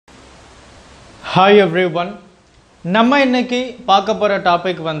Hi everyone. நம்ம இன்னைக்கு பார்க்க போற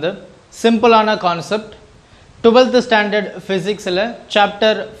டாபிக் வந்து சிம்பிளான concept 12th standard பிசிக்ஸ்ல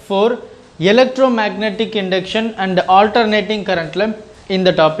chapter 4 electromagnetic induction and alternating கரண்ட்ல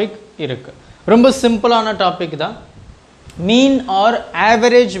இந்த டாபிக் இருக்கு. ரொம்ப சிம்பிளான டாபிக் தான். மீன் R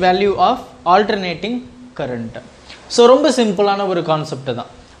average value of alternating current. So ரொம்ப சிம்பிளான ஒரு கான்செப்ட்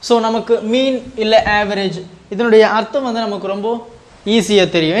தான். ஸோ நமக்கு மீன் இல்லை ஆவரேஜ் இதனுடைய அர்த்தம் வந்து நமக்கு ரொம்ப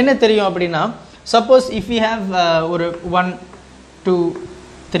ஈஸியாக தெரியும். என்ன தெரியும் அப்படின்னா, சப்போஸ் இஃப் யூ ஹேவ் ஒரு 1 2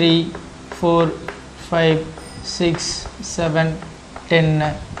 3 4 5 6 7 10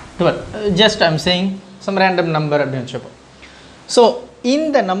 12 just I'm saying some random number அப்படின்னு வச்சுப்போம். ஸோ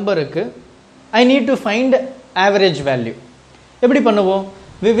இந்த நம்பருக்கு I need to find average value. எப்படி பண்ணுவோம்?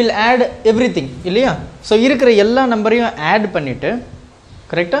 வி வில் ஆட் எவ்ரிதிங் இல்லையா? ஸோ இருக்கிற எல்லா நம்பரையும் ஆட் பண்ணிவிட்டு,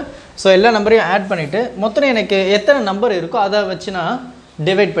 கரெக்டாக? ஸோ எல்லா நம்பரையும் ஆட் பண்ணிவிட்டு மொத்தம் எனக்கு எத்தனை நம்பர் இருக்கோ அதை வச்சு நான்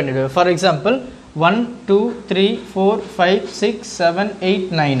டிவைட் பண்ணிவிடுவேன். ஃபார் எக்ஸாம்பிள் 1 2 3 4 5 6 7 8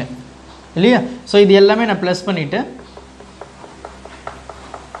 9 இல்லையா? ஸோ இது எல்லாமே நான் ப்ளஸ் பண்ணிவிட்டு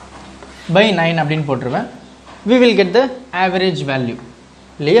பை 9 அப்படின்னு போட்டுருவேன். We will get the average value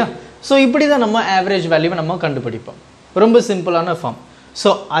இல்லையா? ஸோ இப்படி தான் நம்ம ஆவரேஜ் வேல்யூவை நம்ம கண்டுபிடிப்போம். ரொம்ப சிம்பிளான ஃபார்ம்.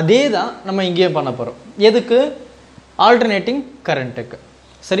 ஸோ அதே தான் நம்ம இங்கேயே பண்ண போகிறோம். எதுக்கு? ஆல்டர்னேட்டிங் கரண்ட்டுக்கு.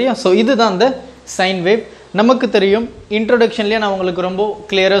 சரியா? ஸோ இதுதான் அந்த சைன் வேவ். நமக்கு தெரியும், இன்ட்ரோடக்ஷன்லேயே நான் உங்களுக்கு ரொம்ப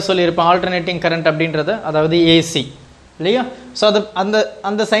கிளியராக சொல்லியிருப்பேன் ஆல்டர்னேட்டிங் கரண்ட் அப்படின்றத, அதாவது ஏசி இல்லையா? ஸோ அது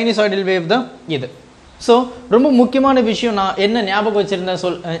அந்த சைனிசாய்டல் வேவ் தான் இது. ஸோ ரொம்ப முக்கியமான விஷயம் நான் என்ன ஞாபகம்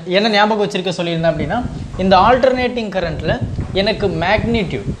வச்சிருக்க சொல்லியிருந்தேன் அப்படின்னா, இந்த ஆல்டர்னேட்டிங் கரண்ட்டில் எனக்கு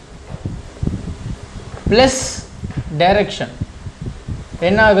மேக்னிடியூட் ப்ளஸ் டைரக்ஷன்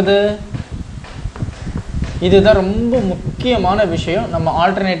என்ன ஆகுது? இதுதான் ரொம்ப முக்கியமான விஷயம் நம்ம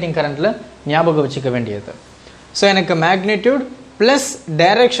ஆல்டர்னேட்டிங் கரண்ட்டில் ஞாபகம் வச்சுக்க வேண்டியது. ஸோ எனக்கு மேக்னிடியூட் ப்ளஸ்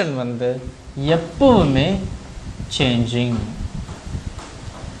டைரக்ஷன் வந்து எப்பவுமே சேஞ்சிங்.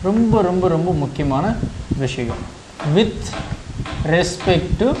 ரொம்ப ரொம்ப ரொம்ப முக்கியமான விஷயம். வித்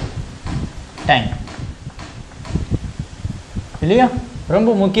ரெஸ்பெக்ட் டு டைம் இல்லையா?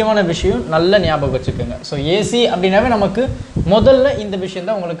 ரொம்ப முக்கியமான விஷயம், நல்ல ஞாபகம் வச்சுக்கோங்க. ஸோ ஏசி அப்படின்னாவே நமக்கு முதல்ல இந்த விஷயம்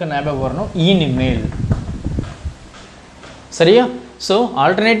தான் உங்களுக்கு ஞாபகம் வரணும் இனிமேல். சரியா? ஸோ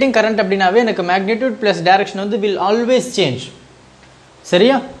ஆல்டர்னேட்டிங் கரண்ட் அப்படின்னாவே எனக்கு மேக்னிடியூட் ப்ளஸ் டைரக்ஷன் வந்து வில் ஆல்வேஸ் சேஞ்ச்.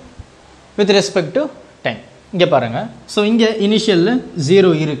 சரியா? With respect to time. இங்கே பாருங்கள். ஸோ இங்கே இனிஷியலில்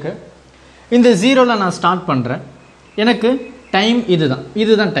 0 இருக்குது. இந்த 0ல் நான் ஸ்டார்ட் பண்ணுறேன். எனக்கு டைம்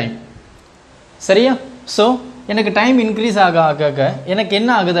இதுதான் டைம். சரியா? ஸோ எனக்கு டைம் இன்க்ரீஸ் ஆக எனக்கு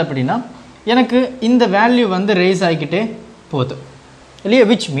என்ன ஆகுது அப்படின்னா, எனக்கு இந்த வேல்யூ வந்து ரைஸ் ஆகிக்கிட்டே போகுது இல்லையா?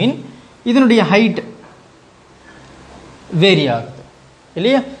 விச் மீன் இதனுடைய ஹைட் வேரி ஆகுது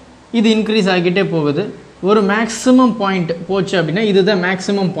இல்லையா? இது இன்க்ரீஸ் ஆகிக்கிட்டே போகுது. ஒரு மேக்ஸிமம் பாயிண்ட் போச்சு அப்படின்னா இதுதான்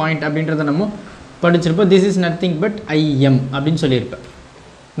மேக்ஸிமம் பாயிண்ட் அப்படின்றத நம்ம படிச்சிருப்போம். This is nothing but IIM அப்படின்னு சொல்லியிருப்பேன்.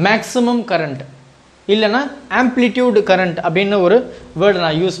 மேக்ஸிமம் கரண்ட் இல்லைன்னா ஆம்ப்ளிடியூட் கரண்ட் அப்படின்னு ஒரு வேர்டு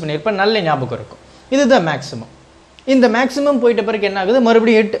நான் யூஸ் பண்ணியிருப்பேன். நல்ல ஞாபகம் இருக்கும். இதுதான் மேக்ஸிமம். இந்த மேக்ஸிமம் போயிட்ட பிறகு என்ன ஆகுது?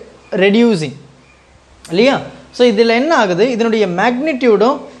 மறுபடியும் இட் ரெடியூசிங் இல்லையா? ஸோ இதில் என்ன ஆகுது? இதனுடைய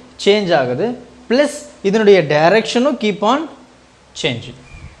மேக்னிடியூடும் சேஞ்ச் ஆகுது, ப்ளஸ் இதனுடைய டைரக்ஷனும் keep on changing.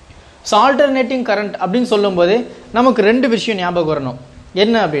 So alternating current அப்படின்னு சொல்லும்போதே நமக்கு ரெண்டு விஷயம் ஞாபகம் வரணும்.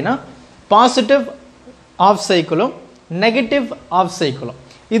 என்ன அப்படின்னா, பாசிட்டிவ் ஆஃப் சைக்கிளும் நெகட்டிவ் ஆஃப் சைக்கிளும்.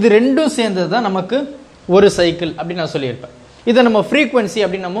 இது ரெண்டும் சேர்ந்தது தான் நமக்கு ஒரு சைக்கிள் அப்படின்னு நான் சொல்லியிருப்பேன். இதை நம்ம ஃப்ரீக்வன்சி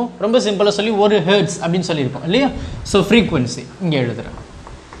அப்படின்னு நம்ம ரொம்ப சிம்பிளாக சொல்லி ஒரு ஹெர்ட்ஸ் அப்படின்னு சொல்லியிருப்போம் இல்லையா? ஸோ ஃப்ரீக்வன்சி இங்கே எழுதுகிறேன்.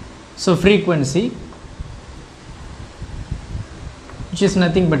 So frequency which is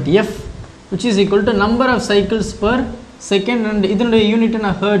nothing but f, which is equal to number of cycles per second, and இதனுடைய யூனிட்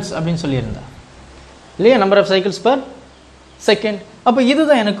நான் ஹெர்ட்ஸ் அப்படின்னு சொல்லியிருந்தேன் இல்லையா? Number of cycles per second. அப்போ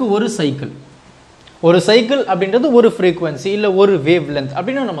இதுதான் எனக்கு ஒரு சைக்கிள். ஒரு சைக்கிள் அப்படின்றது ஒரு ஃப்ரீக்வன்சி இல்லை ஒரு வேவ் லென்த்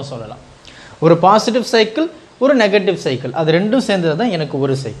அப்படின்னு நம்ம சொல்லலாம். ஒரு பாசிட்டிவ் சைக்கிள், ஒரு நெகட்டிவ் சைக்கிள், அது ரெண்டும் சேர்ந்தது தான் எனக்கு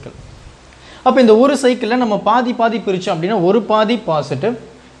ஒரு சைக்கிள். அப்போ இந்த ஒரு சைக்கிளில் நம்ம பாதி பிரித்தோம் அப்படின்னா ஒரு பாதி பாசிட்டிவ்,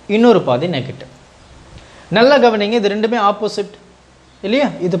 இன்னொரு பாதி நெகட்டிவ். நல்லா கவனிங்க, இது ரெண்டுமே ஆப்போசிட் இல்லையா?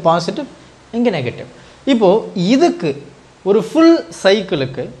 இது பாசிட்டிவ், இங்கே நெகட்டிவ். இப்போது இதுக்கு ஒரு ஃபுல்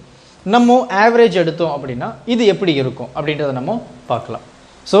சைக்கிளுக்கு நம்ம ஆவரேஜ் எடுத்தோம் அப்படின்னா இது எப்படி இருக்கும் அப்படின்றத நம்ம பார்க்கலாம்.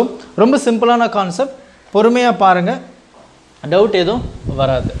 ஸோ ரொம்ப சிம்பிளான கான்செப்ட், பொறுமையாக பாருங்கள், டவுட் எதுவும்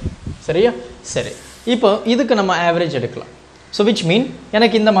வராது. சரியா? சரி, இப்போ இதுக்கு நம்ம ஆவரேஜ் எடுக்கலாம். ஸோ விச் மீன்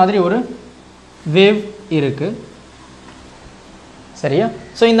எனக்கு இந்த மாதிரி ஒரு வேவ் இருக்குது. சரியா?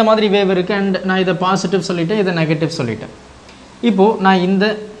 ஸோ இந்த மாதிரி வேவ் இருக்குது அண்ட் நான் இதை பாசிட்டிவ் சொல்லிட்டேன், இதை நெகட்டிவ் சொல்லிட்டேன். இப்போது நான் இந்த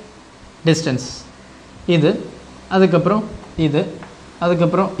டிஸ்டன்ஸ் இது, அதுக்கப்புறம் இது,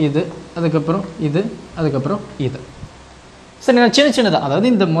 அதுக்கப்புறம் இது, அதுக்கப்புறம் இது, அதுக்கப்புறம் இது. சரி நான் சின்னதாக அதாவது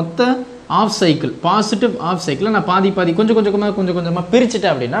இந்த மொத்த ஆஃப் சைக்கிள் பாசிட்டிவ் ஆஃப் சைக்கிளை நான் பாதி கொஞ்சம் கொஞ்சமாக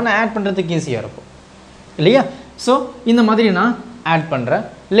பிரிச்சுட்டேன் அப்படின்னா நான் ஆட் பண்ணுறதுக்கு ஈஸியாக இருக்கும் இல்லையா? ஸோ இந்த மாதிரி நான் ஆட் பண்ணுறேன்.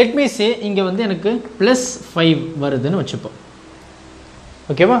 லெட் மீ சே இங்கே வந்து எனக்கு +5 வருதுன்னு வச்சுப்போம்.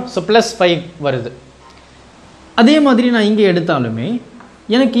 ஓகேவா? ஸோ +5 வருது. அதே மாதிரி நான் இங்கே எடுத்தாலுமே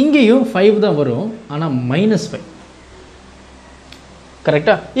எனக்கு இங்கேயும் 5 தான் வரும், ஆனால் -5.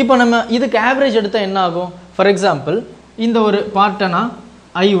 கரெக்டா? இப்போ நம்ம இதுக்கு ஆவரேஜ் எடுத்தால் என்ன ஆகும்? ஃபார் எக்ஸாம்பிள் இந்த ஒரு பார்ட்டை நான்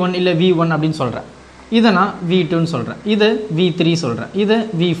I1 இல்லை V1 அப்படின்னு சொல்கிறேன், இதை நான் V2ன்னு சொல்கிறேன், இதை V3 சொல்கிறேன், இதை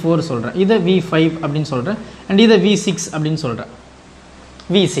V4 சொல்கிறேன், இதை V5 அப்படின்னு சொல்கிறேன், அண்ட் இதை V6 அப்படின்னு சொல்கிறேன்.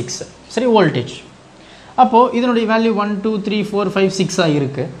 V6 சரி, வோல்டேஜ். அப்போது இதனுடைய வேல்யூ 1 2 3 4 5 6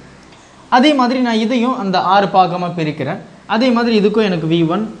 இருக்குது. அதே மாதிரி நான் இதையும் அந்த 6 பாகமாக பிரிக்கிறேன். அதே மாதிரி இதுக்கும் எனக்கு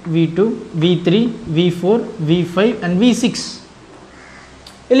V1 V2 V3 V4 V5 and V6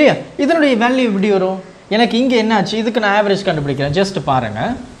 இல்லையா? இதனுடைய வேல்யூ எப்படி வரும்? எனக்கு இங்கே என்ன ஆச்சு? இதுக்கு நான் ஆவரேஜ் கண்டுபிடிக்கிறேன். ஜஸ்ட்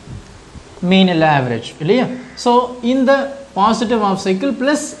பாருங்கள், மீன் இல்லை ஆவரேஜ் இல்லையா? ஸோ இந்த பாசிட்டிவ் ஆஃப் சைக்கிள்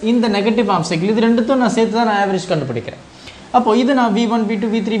ப்ளஸ் இந்த நெகட்டிவ் ஆஃப் சைக்கிள் இது ரெண்டுத்தும் நான் சேர்த்து தான் நான் ஆவரேஜ் கண்டுபிடிக்கிறேன். அப்போது இது நான் V1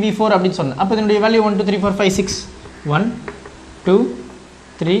 V2 V3 V4 அப்படின்னு சொன்னேன். அப்போ இதனுடைய வேல்யூ 1 2 3 4 5 6 1 2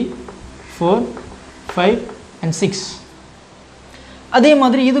 3 4 5 and 6. அதே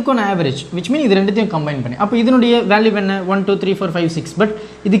மாதிரி இதுக்கும் நான் ஆவரேஜ் விச் மீன் இது ரெண்டுத்தையும் கம்பைன் பண்ணி அப்போ இதனுடைய வேல்யூ என்ன? 1 2 3 4 5 6. பட்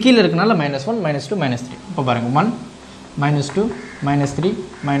இது கீழே இருக்கனால -1 -2 -3. இப்போ பாருங்கள் 1 -2 -3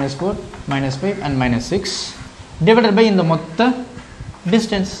 -4 -5 and -6 டிவைடட் பை இந்த மொத்த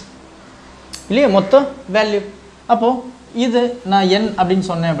டிஸ்டன்ஸ் இல்லையா, மொத்த வேல்யூ. அப்போது இது நான் n அப்படின்னு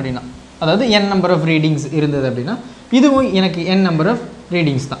சொன்னேன் அப்படின்னா, அதாவது n நம்பர் ஆஃப் ரீடிங்ஸ் இருந்தது அப்படின்னா இதுவும் எனக்கு n நம்பர் ஆஃப்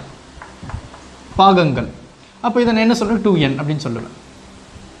ரீடிங்ஸ் தான், பாகங்கள். அப்போ இதை நான் என்ன சொல்கிறேன்? 2n அப்படின்னு சொல்லுவேன்.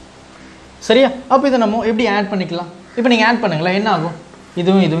 சரியா? அப்போ இதை நம்ம எப்படி ஆட் பண்ணிக்கலாம்? இப்போ நீங்கள் ஆட் பண்ணுங்களேன், என்ன ஆகும்?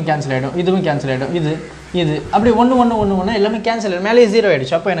 இதுவும் கேன்சல் ஆகிடும், இதுவும் கேன்சல் ஆகிடும், இது அப்படி 1 1 1 1 எல்லாமே கேன்சல் ஆகிடும், மேலே 0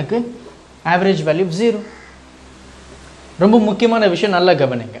 ஆகிடுச்சு. அப்போ எனக்கு ஆவரேஜ் வேல்யூ 0. ரொம்ப முக்கியமான விஷயம், நல்லா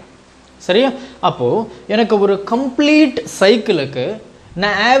கவனிங்க. சரியா? அப்போது எனக்கு ஒரு கம்ப்ளீட் சைக்கிளுக்கு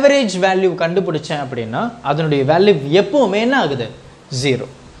நான் ஆவரேஜ் வேல்யூ கண்டுபிடிச்சேன் அப்படின்னா அதனுடைய வேல்யூ எப்போவுமே என்ன ஆகுது? 0.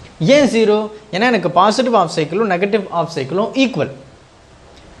 ஏன் 0? ஏன்னா எனக்கு positive of சைக்கிளும் negative of சைக்கிளும் equal.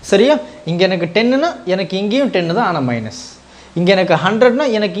 சரியா? இங்கே எனக்கு 10னா எனக்கு இங்கேயும் 10 தான், ஆனால் மைனஸ். இங்கே எனக்கு 100னா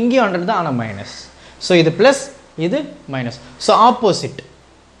எனக்கு இங்கேயும் 100 தான், ஆனால் மைனஸ். ஸோ இது ப்ளஸ், இது மைனஸ். So opposite.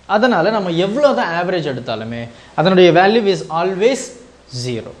 அதனால் நம்ம எவ்வளோ தான் ஆவரேஜ் எடுத்தாலுமே அதனுடைய வேல்யூ இஸ் ஆல்வேஸ்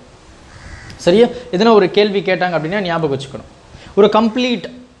 0. சரியா? இதனால் ஒரு கேள்வி கேட்டாங்க அப்படின்னா ஞாபகம் வச்சுக்கணும். ஒரு கம்ப்ளீட்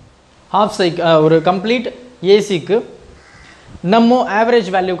ஹாஃப் சைக்கிள், ஒரு கம்ப்ளீட் ஏசிக்கு நம்ம ஆவரேஜ்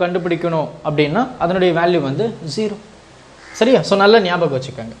வேல்யூ கண்டுபிடிக்கணும் அப்படின்னா அதனுடைய வேல்யூ வந்து 0. சரியா? ஸோ நல்லா ஞாபகம்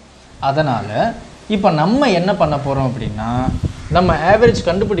வச்சுக்கோங்க. அதனால் இப்போ நம்ம என்ன பண்ண போகிறோம் அப்படின்னா நம்ம ஆவரேஜ்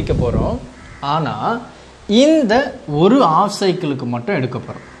கண்டுபிடிக்க போகிறோம். ஆனால் இந்த ஒரு ஆஃப் சைக்கிளுக்கு மட்டும் எடுக்க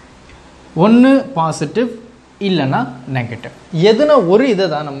போகிறோம். ஒன்று பாசிட்டிவ் இல்லைன்னா நெகட்டிவ், எதுனா ஒரு இதை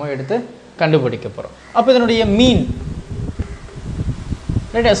தான் நம்ம எடுத்து கண்டுபிடிக்க போகிறோம். அப்போ இதனுடைய மீன்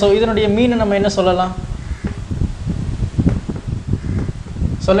ரைட்டா? ஸோ இதனுடைய மீனை நம்ம என்ன சொல்லலாம்?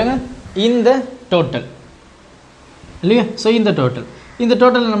 சொல்லுங்க. இந்த டோட்டல் இல்லையா? ஸோ இந்த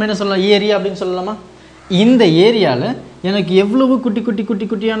டோட்டல் நம்ம என்ன சொல்லலாம்? ஏரியா அப்படின்னு சொல்லலாமா? இந்த ஏரியாவில் எனக்கு எவ்வளவு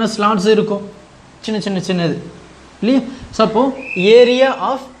குட்டியான ஸ்லாட்ஸ் இருக்கும், சின்னது இல்லையா? ஸோ அப்போ area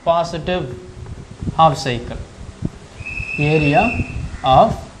of positive half cycle, area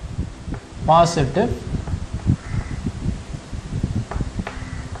of positive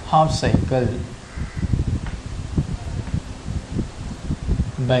half cycle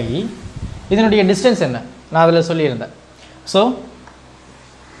by இதனுடைய டிஸ்டன்ஸ் என்ன நான் அதில் சொல்லியிருந்தேன். ஸோ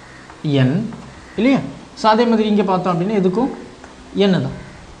n இல்லையா? ஸோ அதே மாதிரி இங்கே பார்த்தோம் அப்படின்னா இதுக்கும் n தான்.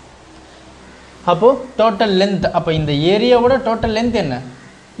 அப்போது டோட்டல் லென்த், அப்போ இந்த ஏரியாவோட டோட்டல் லென்த் என்ன?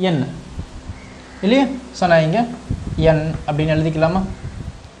 n இல்லையா? ஸோ நான் இங்கே n அப்படின்னு எழுதிக்கலாமா?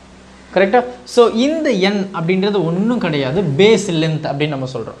 கரெக்டாக? ஸோ இந்த n அப்படின்றது ஒன்றும் கிடையாது, பேஸ் லென்த் அப்படின்னு நம்ம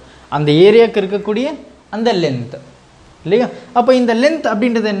சொல்கிறோம். அந்த ஏரியாவுக்கு இருக்கக்கூடிய அந்த லென்த் இல்லையா? அப்போ இந்த லென்த்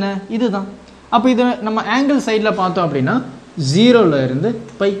அப்படின்றது என்ன? இதுதான். அப்போ இது நம்ம ஆங்கிள் சைடில் பார்த்தோம் அப்படின்னா 0ல் இருந்து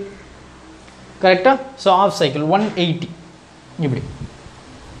பை. கரெக்டாக? ஸோ ஆஃப் சைக்கிள் 180 இப்படி.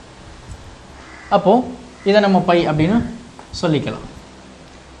 அப்போது இதை நம்ம பை அப்படின்னு சொல்லிக்கலாம்.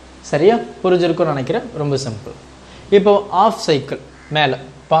 சரியா? புரிஞ்சிருக்கும்னு நினைக்கிறேன். ரொம்ப சிம்பிள். இப்போ ஆஃப் சைக்கிள் மேலே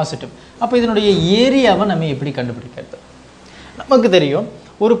பாசிட்டிவ். அப்போ இதனுடைய ஏரியாவை நம்ம எப்படி கண்டுபிடிக்கிறது? நமக்கு தெரியும்,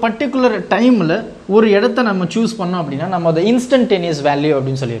 ஒரு பர்டிகுலர் டைமில் ஒரு இடத்த நம்ம சூஸ் பண்ணோம் அப்படின்னா நம்ம அதை இன்ஸ்டன்டேனியஸ் வேல்யூ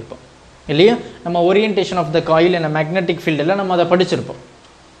அப்படின்னு சொல்லியிருப்போம் இல்லையா? நம்ம orientation of the coil and magnetic ஃபீல்டில் நம்ம அதை படிச்சிருப்போம்,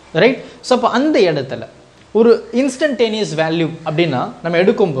 ரைட்? ஸோ அப்போ அந்த இடத்துல ஒரு இன்ஸ்டன்டேனியஸ் வேல்யூ அப்படின்னா நம்ம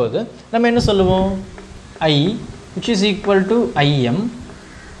எடுக்கும்போது நம்ம என்ன சொல்லுவோம்? I which is equal to Im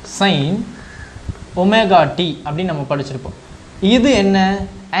sin omega t அப்படின்னு நம்ம படிச்சிருப்போம். இது என்ன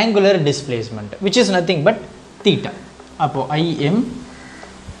angular displacement which is nothing but theta. அப்போ Im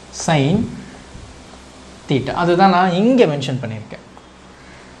sin theta அதுதான் நான் இங்கே மென்ஷன் பண்ணியிருக்கேன்.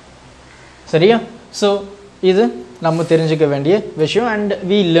 சரியா? ஸோ இது நம்ம தெரிஞ்சுக்க வேண்டிய விஷயம் and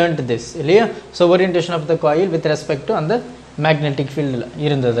we learnt this இல்லையா? So orientation of the coil with respect to அந்த magnetic field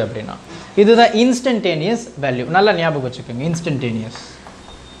இருந்தது அப்படின்னா இதுதான் instantaneous value. நல்லா ஞாபகம் வச்சுக்கோங்க, instantaneous.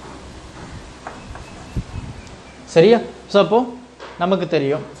 சரியா? ஸோ அப்போ நமக்கு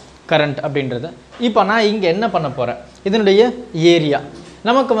தெரியும் கரண்ட் அப்படின்றது. இப்போ நான் இங்கே என்ன பண்ண போகிறேன், இதனுடைய ஏரியா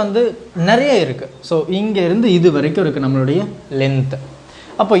நமக்கு வந்து நிறைய இருக்குது. ஸோ இங்கே இருந்து இது வரைக்கும் இருக்குது நம்மளுடைய லென்த்து.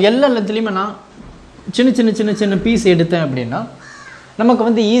 அப்போ எல்லா லென்த்லேயுமே நான் சின்ன சின்ன சின்ன சின்ன பீஸ் எடுத்தேன் அப்படின்னா நமக்கு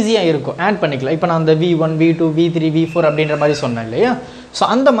வந்து ஈஸியாக இருக்கும், ஆட் பண்ணிக்கலாம். இப்போ நான் அந்த V1 V2 V3 V4 அப்படின்ற மாதிரி சொன்னேன் இல்லையா? ஸோ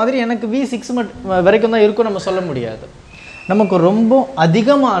அந்த மாதிரி எனக்கு V6 வரைக்கும் தான் இருக்கும் நம்ம சொல்ல முடியாது. நமக்கு ரொம்ப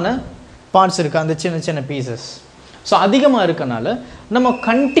அதிகமான பார்ட்ஸ் இருக்குது, அந்த சின்ன சின்ன பீசஸ். ஸோ அதிகமாக இருக்கனால நம்ம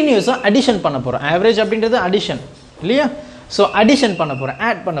கண்டினியூஸாக அடிஷன் பண்ண போகிறோம். ஆவரேஜ் அப்படின்றது அடிஷன் இல்லையா? ஸோ அடிஷன் பண்ண போகிறோம்,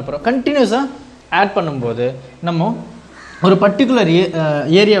 ஆட் பண்ண போகிறோம். கண்டினியூஸாக ஆட் பண்ணும்போது நம்ம ஒரு பர்டிகுலர்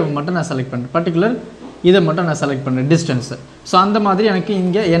ஏரியாவை மட்டும் நான் செலக்ட் பண்ணுறேன், பர்டிகுலர் இதை மட்டும் நான் செலக்ட் பண்ணுறேன், டிஸ்டன்ஸு. ஸோ அந்த மாதிரி எனக்கு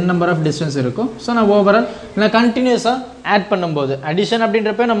இங்கே n நம்பர் ஆஃப் டிஸ்டன்ஸ் இருக்கும். ஸோ நான் ஓவரால் நான் கண்டினியூஸாக ஆட் பண்ணும்போது அடிஷன்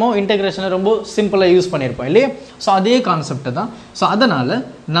அப்படின்றப்ப நம்ம இன்டெகிரேஷனை ரொம்ப சிம்பிளாக யூஸ் பண்ணியிருப்போம் இல்லையா? ஸோ அதே கான்செப்ட் தான். ஸோ அதனால்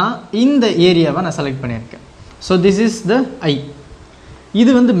நான் இந்த ஏரியாவை நான் செலக்ட் பண்ணியிருக்கேன். ஸோ திஸ் இஸ் த ஐ.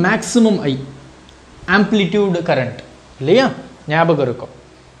 இது வந்து மேக்ஸிமம் ஐ ஆம்ப்ளிடியூட் கரண்ட் இல்லையா? ஞாபகம் இருக்கும்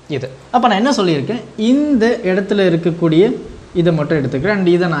இது. அப்போ நான் என்ன சொல்லியிருக்கேன், இந்த இடத்துல இருக்கக்கூடிய இதை மட்டும் எடுத்துக்கிறேன் அண்ட்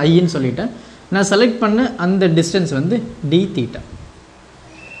இதை நான் ஐன்னு சொல்லிட்டேன். நான் செலக்ட் பண்ண அந்த டிஸ்டன்ஸ் வந்து d தீட்டா.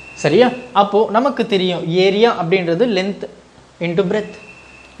 சரியா? அப்போது நமக்கு தெரியும் ஏரியா அப்படின்றது லென்த் இன்ட்டு பிரெத்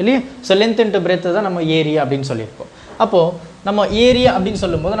இல்லையா? ஸோ லென்த் இன்ட்டு பிரெத்து தான் நம்ம ஏரியா அப்படின்னு சொல்லியிருக்கோம். அப்போது நம்ம ஏரியா அப்படின்னு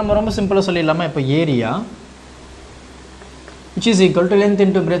சொல்லும்போது நம்ம ரொம்ப சிம்பிளாக சொல்லிடலாமா? இப்போ area which is equal to length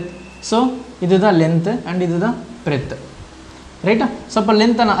into breadth. So இதுதான் லென்த்து அண்ட் இதுதான் பிரெத்து, ரைட்டா? ஸோ அப்போ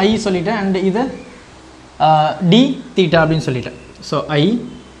லென்த்தை நான் ஐ சொல்லிட்டேன் அண்ட் இதை d தீட்டா அப்படின்னு சொல்லிட்டேன். So I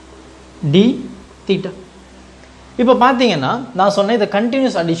d theta. இப்போ பார்த்தீங்கன்னா நான் சொன்னேன் இதை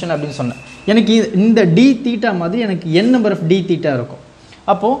கண்டினியூஸ் அடிஷன் அப்படின்னு சொன்னேன். எனக்கு இந்த d தீட்டா மாதிரி எனக்கு n number of d theta இருக்கும்.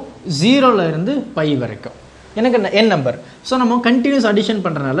 அப்போது 0ல் இருந்து பை வரைக்கும் எனக்கு n நம்பர். ஸோ நம்ம கண்டினியூஸ் அடிஷன்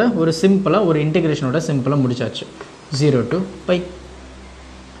பண்ணுறதுனால ஒரு சிம்பிளாக ஒரு இன்டெகிரேஷனோட சிம்பிளாக முடிச்சாச்சு. 0 to பை.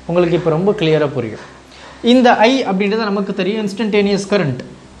 உங்களுக்கு இப்போ ரொம்ப கிளியராக புரியும். இந்த ஐ அப்படின்றது நமக்கு தெரியும் இன்ஸ்டன்டேனியஸ் கரண்ட்.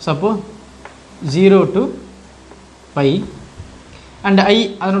 ஸோ அப்போது 0 to பை அண்ட் ஐ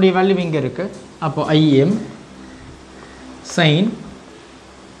அதனுடைய வேல்யூ இங்கே இருக்குது. அப்போது Im sin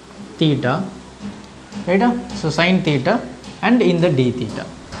தீட்டா, ரைட்டா? ஸோ sin தீட்டா அண்ட் இந்த d தீட்டா.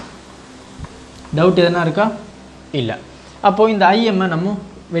 டவுட் எதனா இருக்கா? இல்லை. அப்போது இந்த ஐஎம்ஐ நம்ம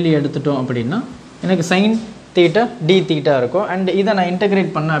வெளியே எடுத்துட்டோம் அப்படின்னா எனக்கு sin தீட்டா d தீட்டா இருக்கும் அண்ட் இதை நான் இன்டகிரேட்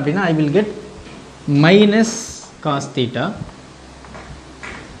பண்ணேன் அப்படின்னா I will get minus cos theta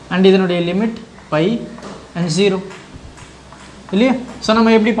and இதனுடைய லிமிட் பை அண்ட் 0 இல்லையா? ஸோ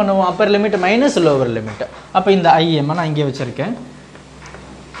நம்ம எப்படி பண்ணுவோம், upper limit minus lower limit. அப்போ இந்த ஐஎம்ஐ நான் இங்கே வச்சுருக்கேன்,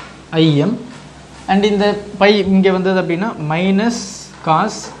 ஐஎம் அண்ட் இந்த பை இங்கே வந்தது அப்படின்னா minus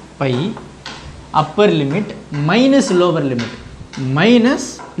cos by upper limit minus lower limit, minus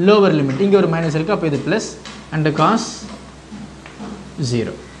lower limit இங்கே ஒரு மைனஸ் இருக்குது. அப்போ இது ப்ளஸ் அண்ட் காஸ்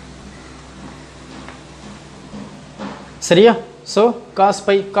 0. சரியா? ஸோ காஸ்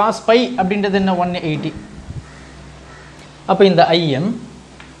பை அப்படின்றது என்ன 180. அப்போ இந்த ஐஎம்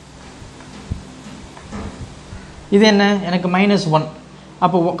இது என்ன எனக்கு -1.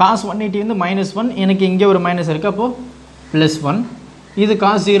 அப்போது காஸ் 180 வந்து -1, எனக்கு இங்கே ஒரு மைனஸ் இருக்குது. அப்போது +1. இது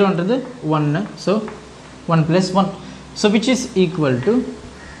cos 0ன்றது 1. So 1 + 1. So which is equal to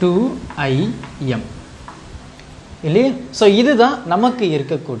 2Im இல்லையா? ஸோ இதுதான் நமக்கு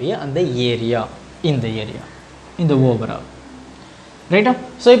இருக்கக்கூடிய அந்த ஏரியா, இந்த ஏரியா, இந்த ஓவரால், ரைட்டா?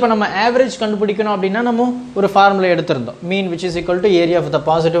 ஸோ இப்போ நம்ம ஆவரேஜ் கண்டுபிடிக்கணும் அப்படின்னா நம்ம ஒரு ஃபார்முலா எடுத்திருந்தோம், mean which is equal to area of the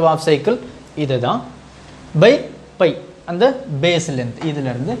positive of cycle இது தான் பை பை அந்த பேஸ் லென்த்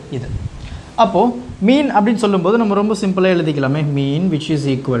இதிலேருந்து இது. அப்போது மீன் அப்படின்னு சொல்லும்போது நம்ம ரொம்ப சிம்பிளாக எழுதிக்கலாமே, mean which is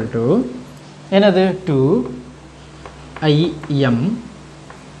equal to என்னது 2Im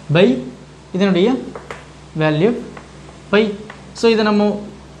பை இதனுடைய வேல்யூ பை. ஸோ இதை நம்ம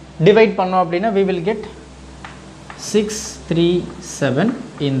டிவைட் பண்ணோம் அப்படின்னா we will get 637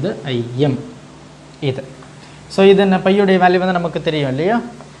 in the Im இது. ஸோ இது என்ன பையோடைய வேல்யூ வந்து நமக்கு தெரியும் இல்லையா?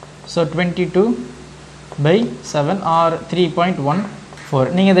 So 22/7 R 3.14.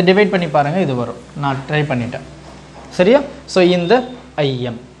 நீங்கள் இதை டிவைட் பண்ணி பாருங்கள், இது வரும். நான் ட்ரை பண்ணிட்டேன். சரியா? ஸோ இந்த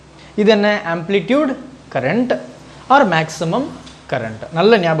Im இது என்ன amplitude current or maximum current.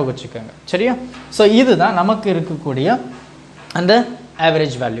 நல்ல ஞாபகம் வச்சுக்கோங்க சரியா. ஸோ இதுதான் நமக்கு இருக்கக்கூடிய அந்த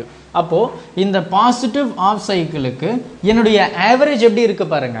ஆவரேஜ் வேல்யூ. அப்போது இந்த பாசிட்டிவ் ஆஃப் சைக்கிளுக்கு என்னுடைய ஆவரேஜ் எப்படி இருக்கு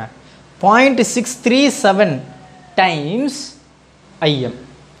பாருங்க, 0.637 டைம்ஸ் IM.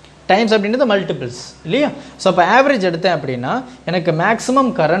 டைம்ஸ் அப்படின்றது மல்டிபிள்ஸ் இல்லையா. ஸோ அப்போ ஆவரேஜ் எடுத்தேன் அப்படின்னா எனக்கு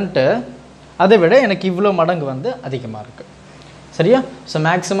மேக்ஸிமம் கரண்ட்டு அதை விட எனக்கு இவ்வளோ மடங்கு வந்து அதிகமாக இருக்குது சரியா. ஸோ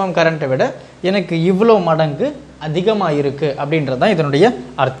மேக்ஸிமம் கரண்ட்டை விட எனக்கு இவ்வளோ மடங்கு அதிகமாக இருக்குது அப்படின்றது தான் இதனுடைய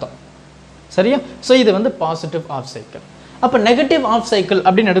அர்த்தம் சரியா. ஸோ இது வந்து பாசிட்டிவ் ஆஃப் சைக்கிள். அப்போ நெகட்டிவ் ஆஃப் சைக்கிள்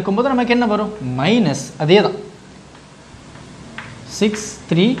அப்படின்னு எடுக்கும்போது நமக்கு என்ன வரும், மைனஸ் அதே தான்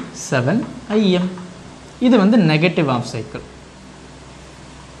 637 IM. இது வந்து negative of cycle,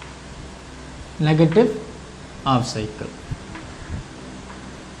 negative of cycle.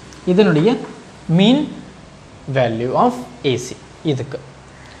 இதனுடைய மீன் வேல்யூ ஆஃப் AC இதுக்கு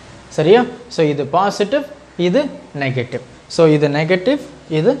சரியா. ஸோ இது பாசிட்டிவ், இது நெகட்டிவ். ஸோ இது நெகட்டிவ்,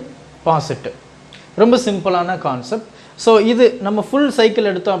 இது பாசிட்டிவ். ரொம்ப சிம்பிளான கான்செப்ட். ஸோ இது நம்ம ஃபுல் சைக்கிள்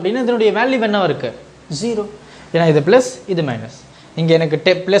எடுத்தோம் அப்படின்னா இதனுடைய வேல்யூ என்ன இருக்குது, 0. ஏன்னா இது ப்ளஸ், இது மைனஸ். இங்கே எனக்கு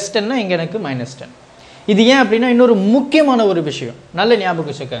 +10, இங்கே எனக்கு -10. இது ஏன் அப்படின்னா இன்னொரு முக்கியமான ஒரு விஷயம் நல்ல ஞாபகம்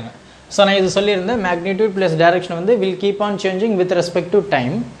வச்சுக்கோங்க. ஸோ நான் இது சொல்லியிருந்தேன், மேக்னிடியூட் ப்ளஸ் டைரக்ஷன் வந்து will keep on changing with respect to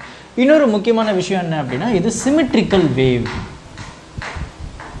time. இன்னொரு முக்கியமான விஷயம் என்ன அப்படின்னா இது சிமெட்ரிக்கல் வேவ்,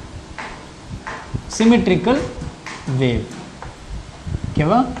 சிமெட்ரிக்கல் வேவ்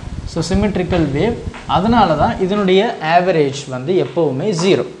ஓகேவா. ஸோ சிமெட்ரிக்கல் வேவ், அதனால தான் இதனுடைய ஆவரேஜ் வந்து எப்போவுமே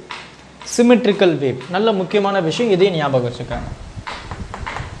 0. சிமெட்ரிக்கல் வேவ் நல்ல முக்கியமான விஷயம், இதையும் ஞாபகம் வச்சுக்காங்க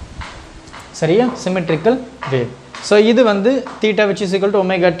சரியா. Symmetrical wave. ஸோ இது வந்து θ which is equal to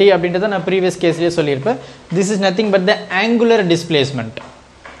ωt அப்படின்றத நான் ப்ரீவியஸ் கேஸ்லேயே சொல்லியிருப்பேன். This is nothing but the angular displacement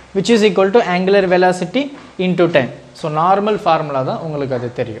which is equal to angular velocity into time. So normal formula தான் உங்களுக்கு அது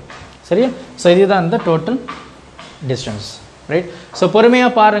தெரியும் சரியா. ஸோ இதுதான் இந்த டோட்டல் டிஸ்டன்ஸ் ரைட். ஸோ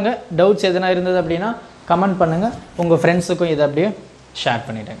பொறுமையாக பாருங்கள், டவுட்ஸ் எதனா இருந்தது அப்படின்னா கமெண்ட் பண்ணுங்கள், உங்கள் ஃப்ரெண்ட்ஸுக்கும் இதை அப்படியே ஷேர்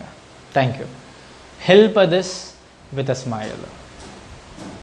பண்ணிவிடுங்க. Thank you. Help others with a smile.